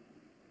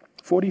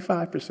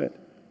 45%.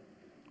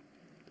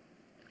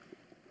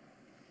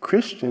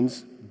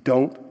 Christians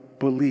don't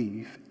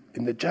believe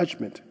in the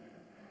judgment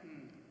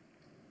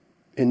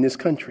in this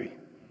country.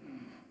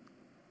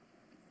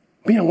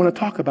 We don't want to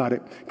talk about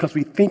it because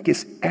we think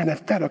it's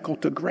antithetical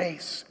to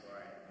grace.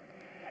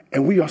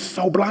 And we are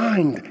so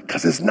blind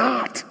because it's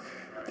not.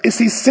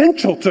 It's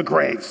essential to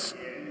grace.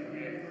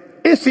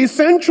 It's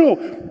essential.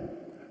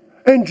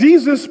 And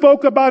Jesus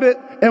spoke about it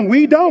and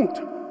we don't.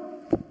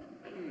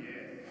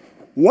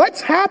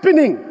 What's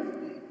happening?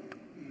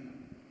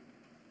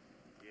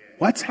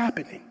 What's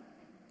happening?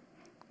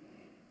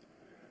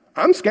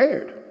 I'm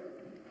scared.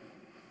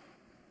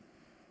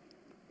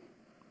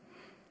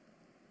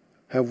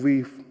 Have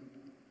we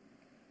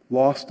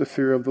lost the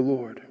fear of the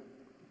Lord?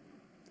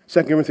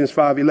 2 Corinthians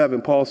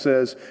 5:11, Paul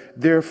says,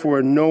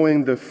 therefore,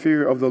 knowing the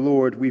fear of the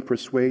Lord, we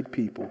persuade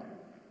people.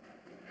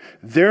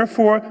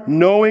 Therefore,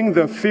 knowing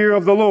the fear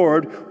of the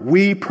Lord,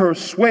 we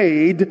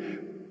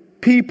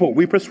persuade people.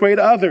 We persuade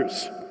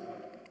others.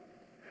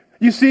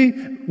 You see,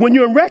 when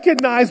you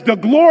recognize the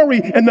glory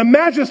and the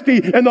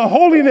majesty and the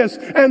holiness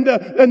and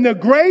the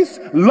grace,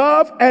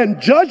 love, and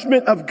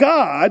judgment of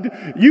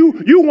God,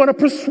 you want to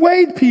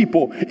persuade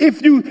people.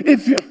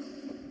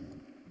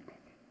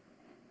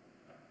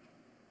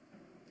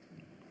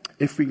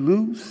 If we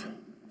lose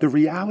the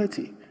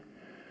reality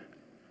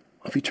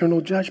of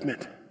eternal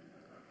judgment,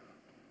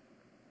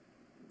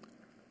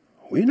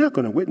 we're not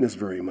going to witness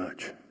very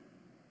much.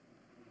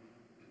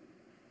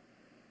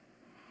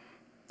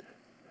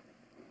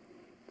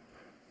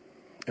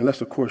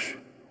 Unless, of course,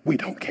 we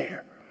don't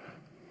care.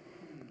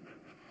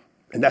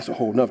 And that's a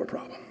whole nother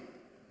problem.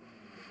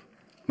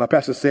 My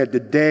pastor said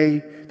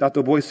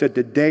Dr. Boyd said,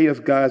 the day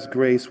of God's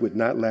grace would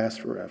not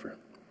last forever.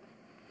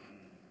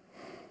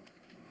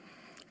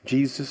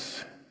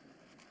 Jesus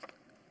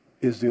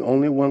is the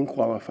only one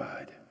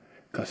qualified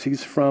because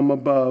he's from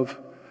above.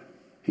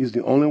 He's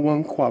the only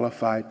one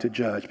qualified to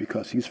judge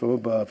because he's from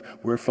above.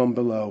 We're from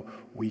below.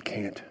 We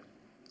can't.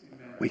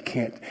 We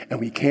can't. And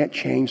we can't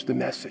change the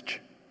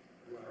message.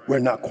 We're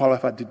not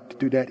qualified to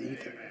do that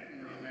either.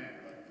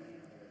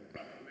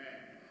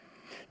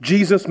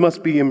 Jesus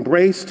must be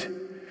embraced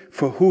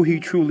for who he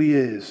truly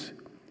is.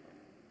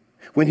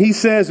 When he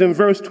says in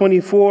verse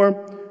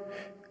 24,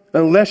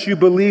 unless you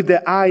believe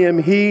that I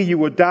am he, you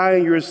will die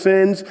in your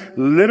sins.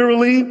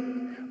 Literally,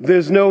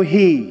 there's no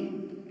he.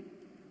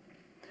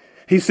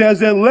 He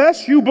says,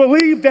 unless you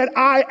believe that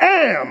I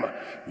am,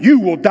 you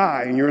will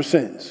die in your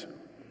sins.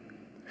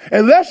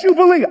 Unless you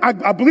believe,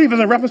 I believe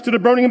it's a reference to the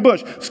burning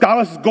bush.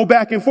 Scholars go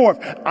back and forth.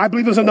 I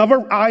believe there's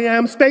another I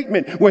am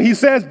statement where he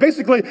says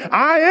basically,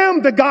 I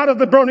am the God of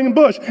the burning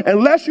bush.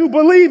 Unless you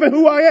believe in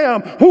who I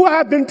am, who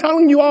I've been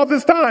telling you all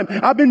this time.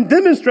 I've been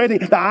demonstrating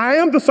that I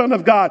am the Son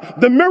of God.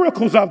 The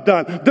miracles I've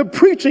done, the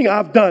preaching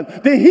I've done,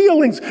 the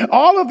healings,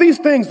 all of these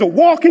things, the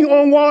walking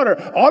on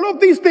water, all of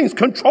these things,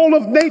 control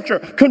of nature,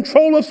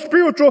 control of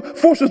spiritual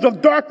forces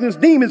of darkness,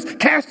 demons,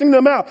 casting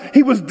them out.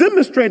 He was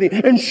demonstrating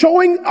and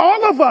showing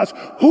all of us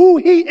who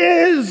he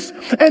is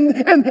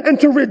and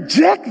to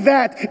reject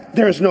that,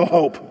 there's no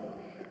hope.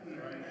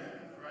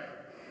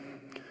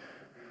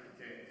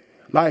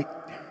 Like,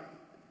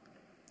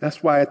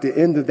 that's why at the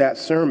end of that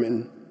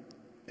sermon,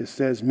 it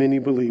says many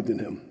believed in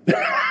him.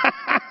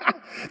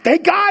 They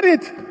got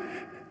it.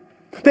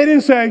 They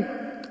didn't say,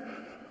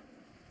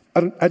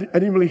 I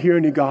didn't really hear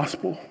any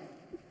gospel.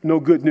 No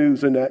good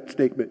news in that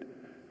statement.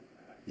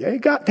 Yeah,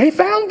 they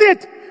found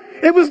it.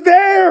 It was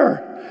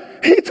there.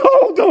 He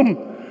told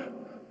them.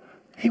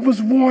 He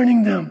was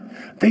warning them.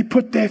 They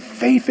put their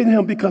faith in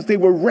him because they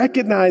were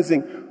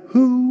recognizing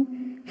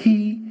who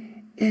he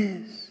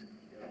is.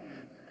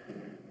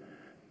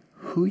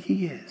 Who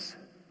he is.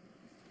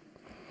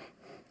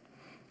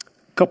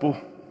 Couple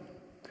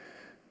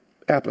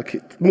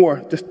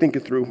just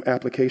thinking through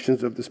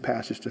applications of this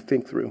passage to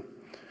think through.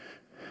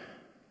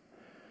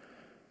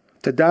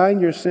 To die in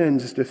your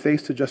sins is to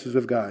face the justice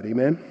of God.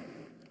 Amen?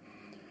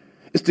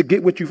 It's to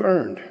get what you've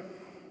earned.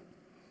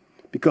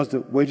 Because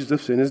the wages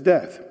of sin is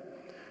death.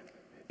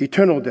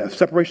 Eternal death,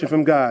 separation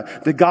from God.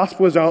 The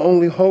gospel is our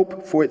only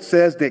hope, for it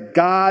says that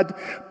God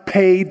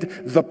paid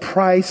the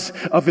price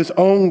of his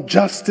own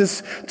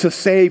justice to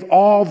save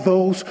all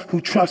those who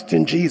trust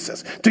in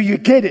Jesus. Do you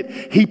get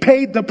it? He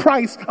paid the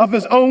price of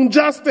his own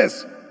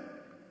justice.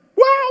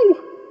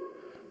 Wow!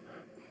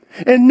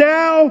 And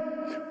now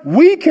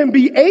we can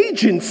be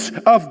agents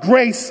of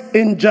grace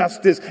and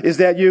justice. Is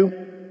that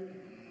you?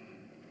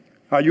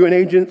 Are you an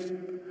agent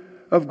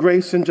of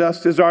grace and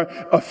justice, or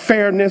of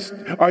fairness?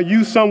 Are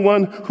you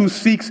someone who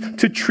seeks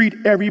to treat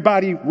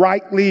everybody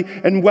rightly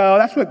and well?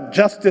 That's what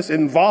justice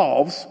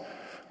involves.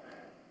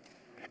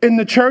 In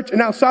the church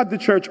and outside the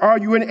church, are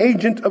you an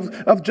agent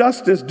of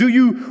justice? Do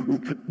you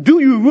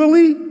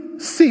really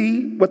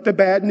see what the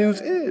bad news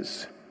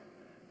is?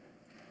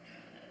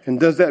 And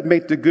does that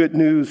make the good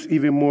news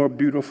even more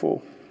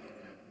beautiful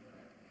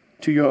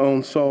to your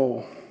own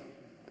soul?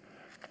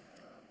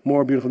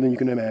 More beautiful than you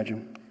can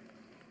imagine.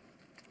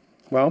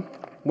 Well,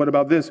 what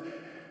about this?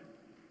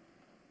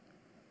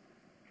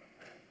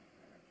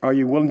 Are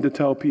you willing to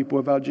tell people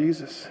about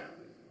Jesus?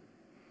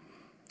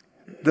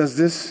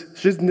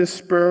 Shouldn't this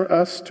spur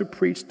us to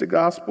preach the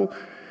gospel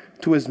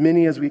to as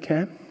many as we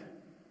can?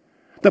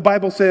 The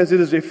Bible says it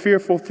is a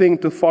fearful thing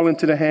to fall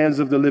into the hands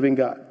of the living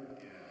God.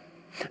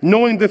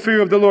 Knowing the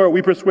fear of the Lord,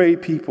 we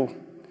persuade people.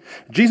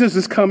 Jesus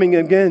is coming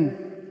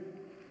again.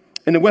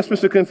 And the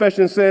Westminster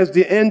Confession says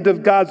the end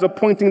of God's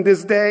appointing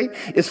this day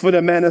is for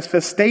the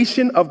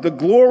manifestation of the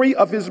glory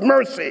of his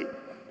mercy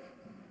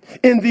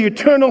in the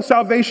eternal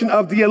salvation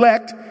of the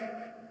elect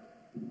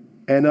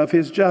and of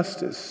his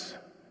justice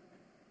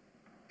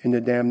in the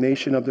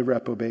damnation of the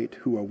reprobate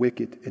who are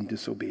wicked and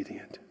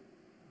disobedient.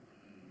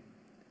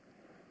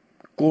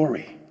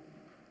 Glory.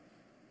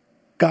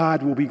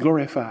 God will be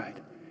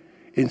glorified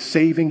in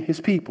saving his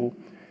people,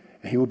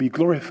 and he will be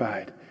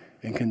glorified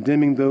in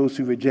condemning those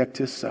who reject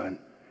his son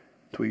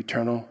to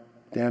eternal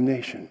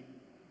damnation.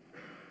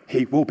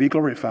 He will be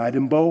glorified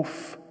in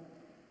both.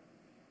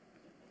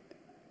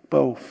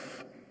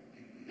 Both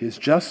his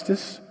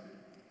justice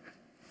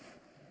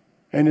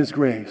and his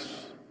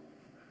grace.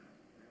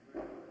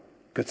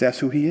 Because that's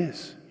who he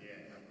is.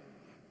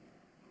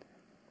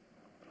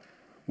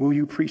 Will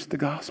you preach the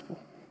gospel?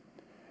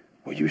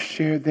 Will you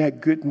share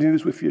that good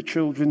news with your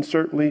children,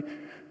 certainly,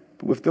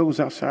 but with those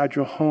outside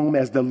your home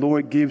as the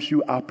Lord gives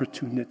you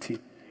opportunity?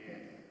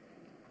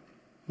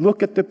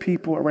 Look at the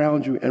people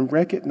around you and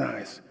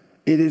recognize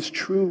it is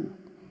true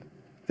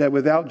that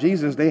without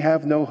Jesus, they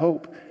have no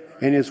hope.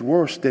 And it's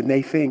worse than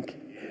they think.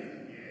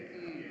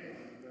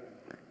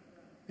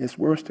 It's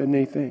worse than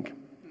they think.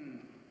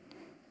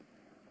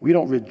 We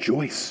don't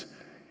rejoice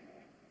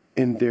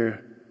in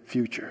their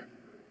future.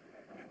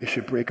 It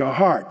should break our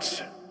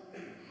hearts.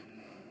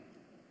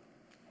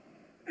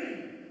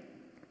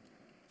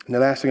 And the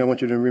last thing I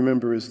want you to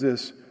remember is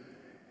this.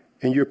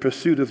 In your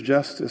pursuit of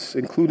justice,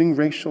 including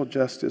racial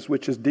justice,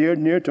 which is dear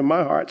and near to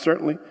my heart,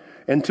 certainly,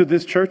 and to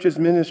this church's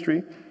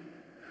ministry,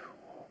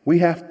 we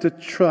have to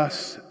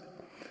trust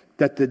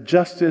that the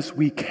justice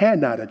we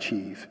cannot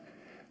achieve,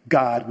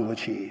 God will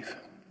achieve.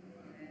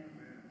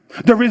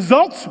 The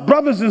results,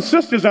 brothers and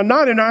sisters, are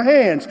not in our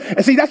hands.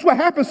 And see, that's what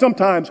happens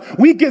sometimes.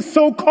 We get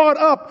so caught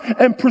up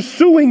in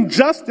pursuing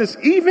justice,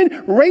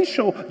 even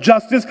racial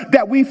justice,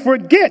 that we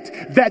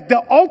forget that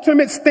the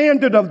ultimate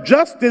standard of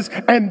justice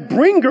and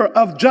bringer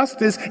of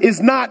justice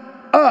is not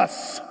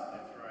us.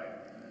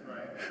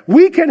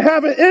 We can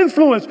have an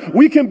influence.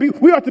 We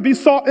are to be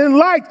salt and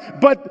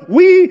light, but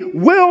we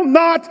will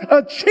not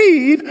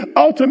achieve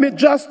ultimate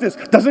justice.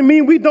 Doesn't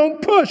mean we don't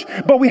push,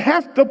 but we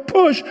have to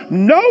push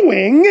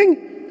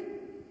knowing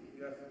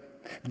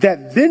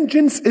that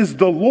vengeance is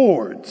the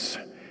Lord's.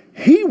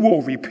 He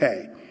will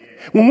repay.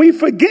 When we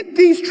forget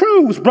these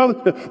truths,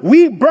 brother,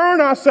 we burn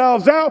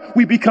ourselves out.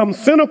 We become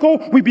cynical.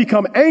 We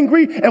become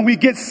angry, and we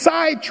get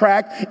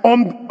sidetracked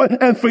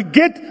and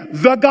forget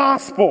the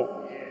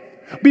gospel.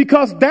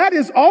 Because that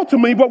is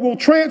ultimately what will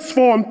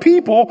transform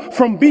people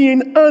from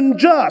being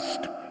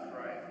unjust.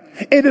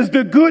 It is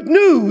the good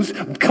news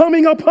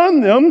coming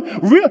upon them,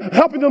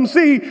 helping them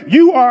see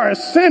you are a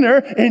sinner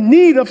in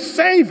need of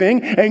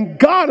saving, and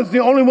God is the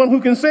only one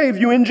who can save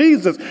you in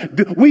Jesus.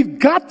 We've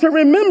got to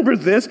remember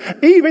this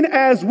even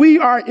as we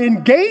are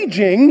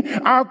engaging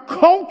our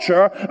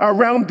culture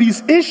around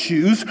these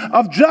issues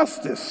of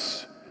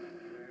justice.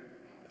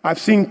 I've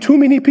seen too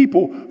many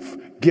people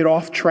get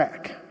off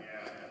track.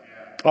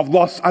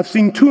 I've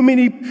seen too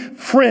many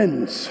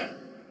friends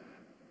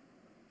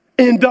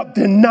end up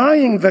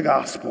denying the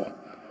gospel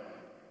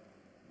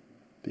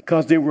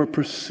because they were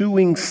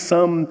pursuing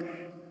some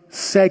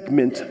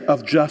segment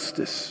of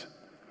justice,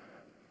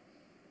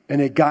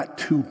 and it got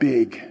too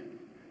big,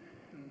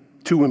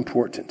 too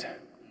important,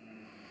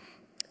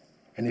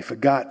 and they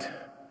forgot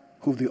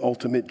who the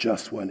ultimate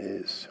just one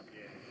is.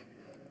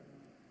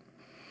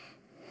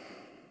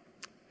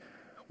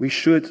 We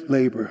should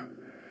labor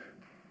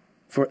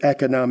for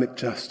economic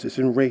justice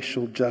and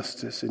racial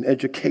justice and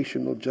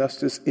educational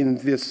justice in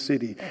this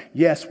city.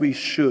 Yes, we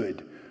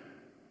should.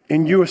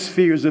 In your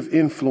spheres of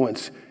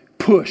influence,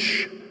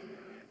 push,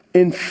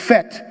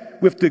 infect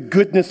with the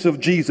goodness of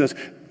Jesus.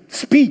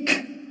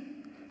 Speak.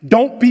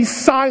 Don't be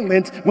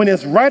silent when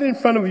it's right in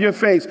front of your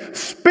face.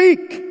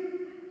 Speak.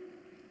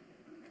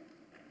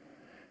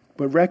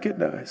 But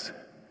recognize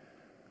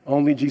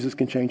only Jesus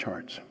can change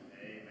hearts.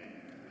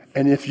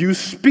 And if you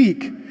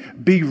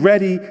speak, be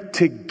ready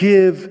to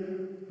give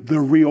the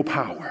real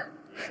power.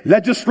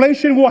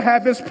 Legislation will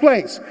have its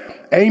place.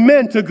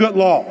 Amen to good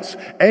laws.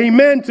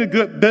 Amen to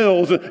good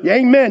bills.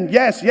 Amen.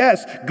 Yes,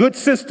 yes. Good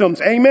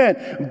systems.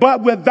 Amen.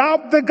 But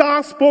without the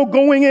gospel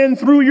going in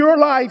through your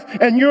life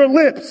and your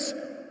lips,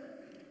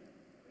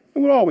 it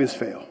will always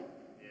fail.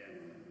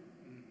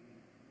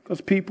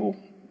 Because people,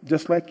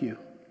 just like you,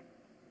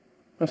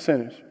 are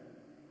sinners.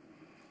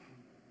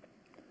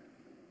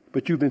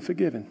 But you've been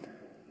forgiven.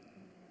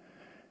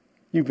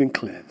 You've been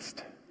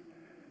cleansed.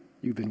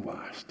 You've been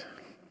washed.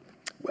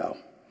 Well,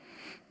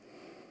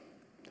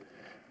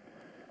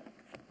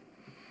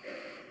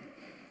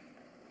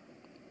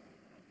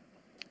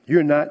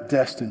 you're not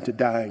destined to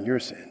die in your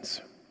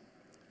sins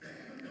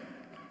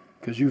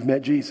because you've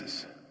met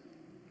Jesus.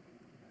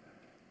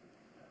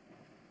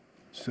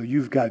 So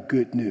you've got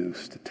good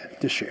news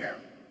to share.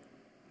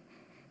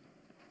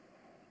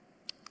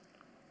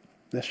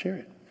 Let's share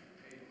it.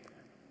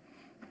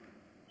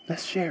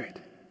 Let's share it.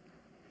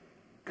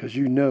 Because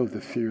you know the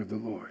fear of the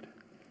Lord.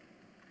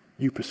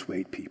 You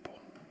persuade people.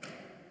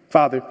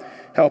 Father,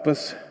 help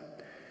us.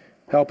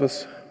 Help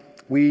us.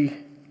 We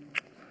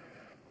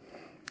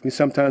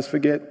sometimes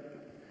forget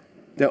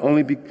that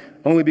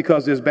only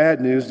because there's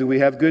bad news do we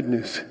have good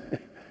news.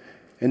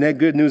 And that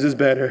good news is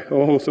better.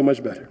 Oh, so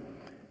much better.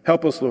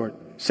 Help us, Lord.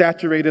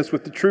 Saturate us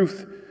with the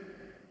truth.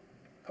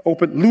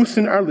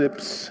 Loosen our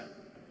lips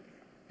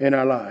and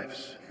our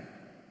lives.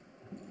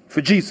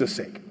 For Jesus'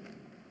 sake.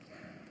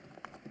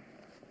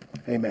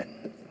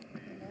 Amen.